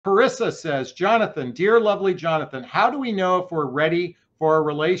Carissa says, Jonathan, dear lovely Jonathan, how do we know if we're ready for a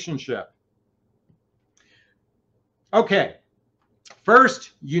relationship? Okay,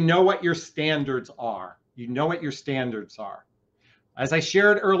 first, you know what your standards are. You know what your standards are. As I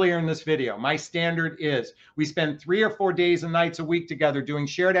shared earlier in this video, my standard is we spend 3 or 4 days and nights a week together doing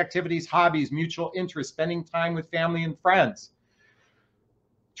shared activities, hobbies, mutual interests, spending time with family and friends,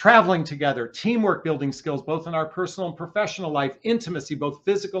 traveling together, teamwork building skills, both in our personal and professional life, intimacy, both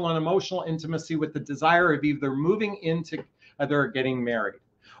physical and emotional intimacy, with the desire of either moving into or getting married.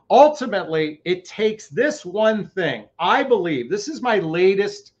 Ultimately, it takes this one thing. I believe this is my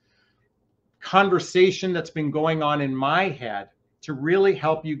latest conversation that's been going on in my head to really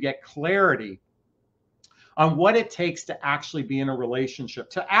help you get clarity on what it takes to actually be in a relationship,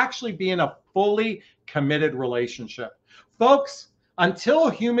 to actually be in a fully committed relationship. Folks, until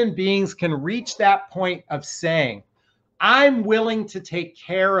human beings can reach that point of saying, I'm willing to take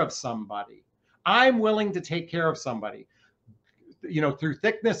care of somebody, I'm willing to take care of somebody, you know, through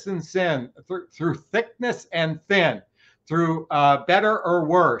thickness and sin, through thickness and thin, through better or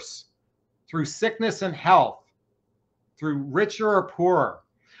worse, through sickness and health, through richer or poorer,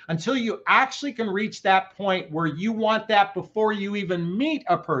 until you actually can reach that point where you want that before you even meet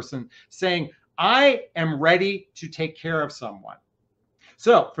a person, saying, I am ready to take care of someone.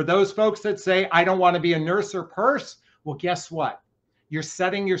 So for those folks that say, I don't want to be a nurse or purse, well, guess what? You're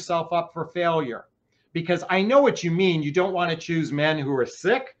setting yourself up for failure, because I know what you mean. You don't want to choose men who are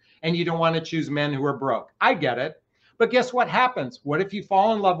sick, and you don't want to choose men who are broke. I get it. But guess what happens? What if you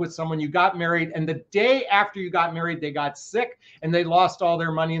fall in love with someone, you got married, and the day after you got married, they got sick and they lost all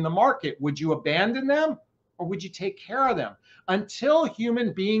their money in the market? Would you abandon them, or would you take care of them? Until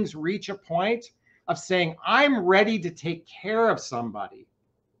human beings reach a point of saying, I'm ready to take care of somebody,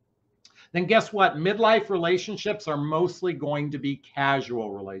 then guess what? Midlife relationships are mostly going to be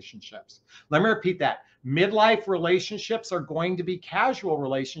casual relationships. Let me repeat that. Midlife relationships are going to be casual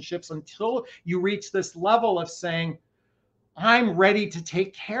relationships until you reach this level of saying, I'm ready to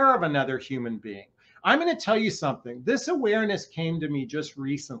take care of another human being. I'm going to tell you something. This awareness came to me just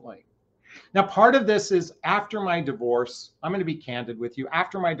recently. Now, part of this is after my divorce. I'm going to be candid with you.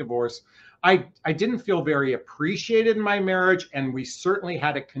 After my divorce, I didn't feel very appreciated in my marriage, and we certainly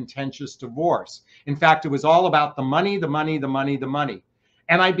had a contentious divorce. In fact, it was all about the money, the money, the money, the money.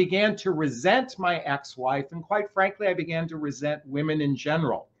 And I began to resent my ex-wife, and quite frankly, I began to resent women in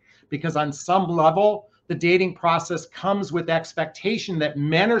general, because on some level, the dating process comes with expectation that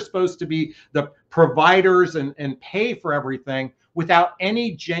men are supposed to be the providers and pay for everything without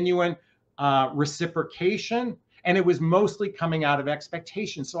any genuine reciprocation. And it was mostly coming out of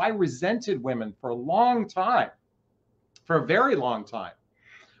expectation. So I resented women for a long time, for a very long time.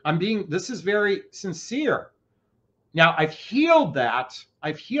 This is very sincere. Now I've healed that,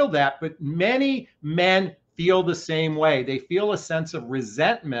 but many men feel the same way. They feel a sense of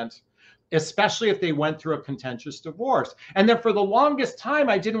resentment, especially if they went through a contentious divorce. And then for the longest time,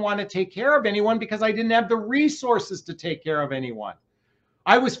 I didn't want to take care of anyone because I didn't have the resources to take care of anyone.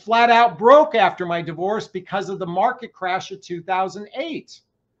 I was flat out broke after my divorce because of the market crash of 2008.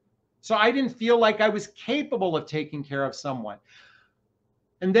 So I didn't feel like I was capable of taking care of someone.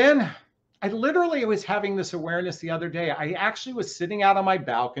 And then I literally was having this awareness the other day. I actually was sitting out on my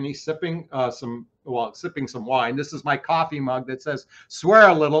balcony sipping some wine. This is my coffee mug that says, swear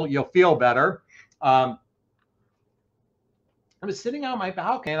a little, you'll feel better. I was sitting on my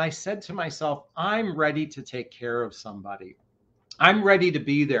balcony and I said to myself, I'm ready to take care of somebody. I'm ready to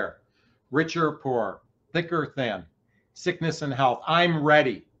be there, rich or poor, thick or thin, sickness and health. I'm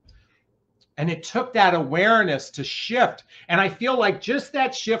ready. And it took that awareness to shift. And I feel like just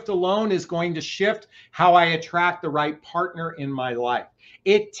that shift alone is going to shift how I attract the right partner in my life.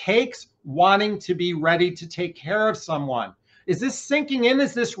 It takes wanting to be ready to take care of someone. Is this sinking in?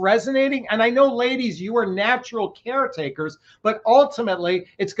 Is this resonating? And I know, ladies, you are natural caretakers, but ultimately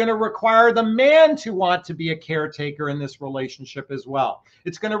it's going to require the man to want to be a caretaker in this relationship as well.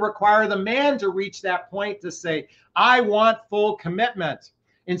 It's going to require the man to reach that point to say, I want full commitment.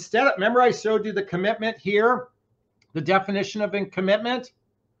 Instead, remember I showed you the commitment here, the definition of commitment,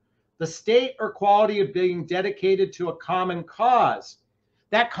 the state or quality of being dedicated to a common cause.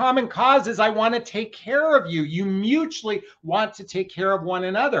 That common cause is I want to take care of you. You mutually want to take care of one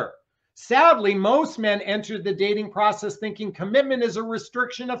another. Sadly, most men enter the dating process thinking commitment is a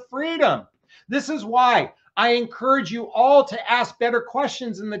restriction of freedom. This is why I encourage you all to ask better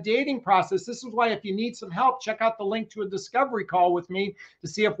questions in the dating process. This is why if you need some help, check out the link to a discovery call with me to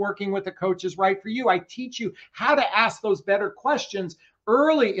see if working with a coach is right for you. I teach you how to ask those better questions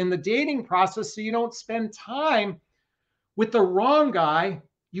early in the dating process so you don't spend time with the wrong guy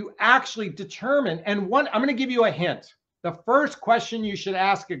you actually determine. And one, I'm going to give you a hint. The first question you should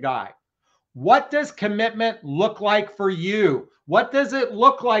ask a guy, what does commitment look like for you? What does it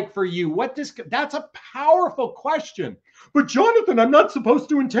look like for you? That's a powerful question. But Jonathan, I'm not supposed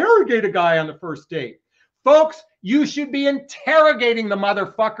to interrogate a guy on the first date. Folks, you should be interrogating the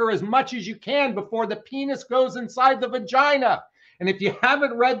motherfucker as much as you can before the penis goes inside the vagina. And if you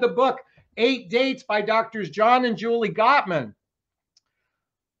haven't read the book, 8 Dates by Doctors John and Julie Gottman,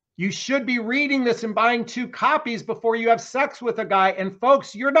 you should be reading this and buying 2 copies before you have sex with a guy. And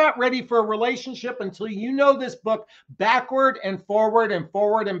folks, you're not ready for a relationship until you know this book backward and forward and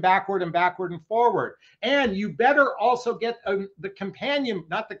forward and backward and backward and forward. And you better also get the companion,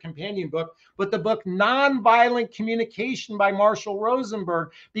 not the companion book, but the book Nonviolent Communication by Marshall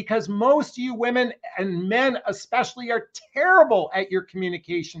Rosenberg, because most of you women and men especially are terrible at your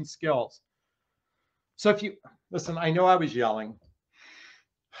communication skills. So if you, listen, I know I was yelling.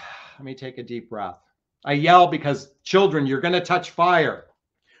 Let me take a deep breath. I yell because children, you're going to touch fire.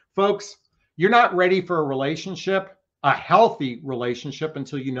 Folks, you're not ready for a relationship, a healthy relationship,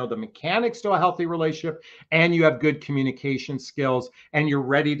 until you know the mechanics to a healthy relationship and you have good communication skills and you're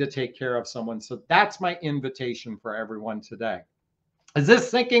ready to take care of someone. So that's my invitation for everyone today. Is this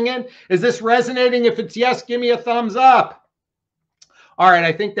sinking in? Is this resonating? If it's yes, give me a thumbs up. All right,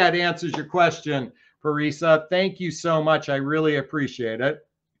 I think that answers your question, Parisa. Thank you so much. I really appreciate it.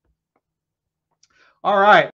 All right.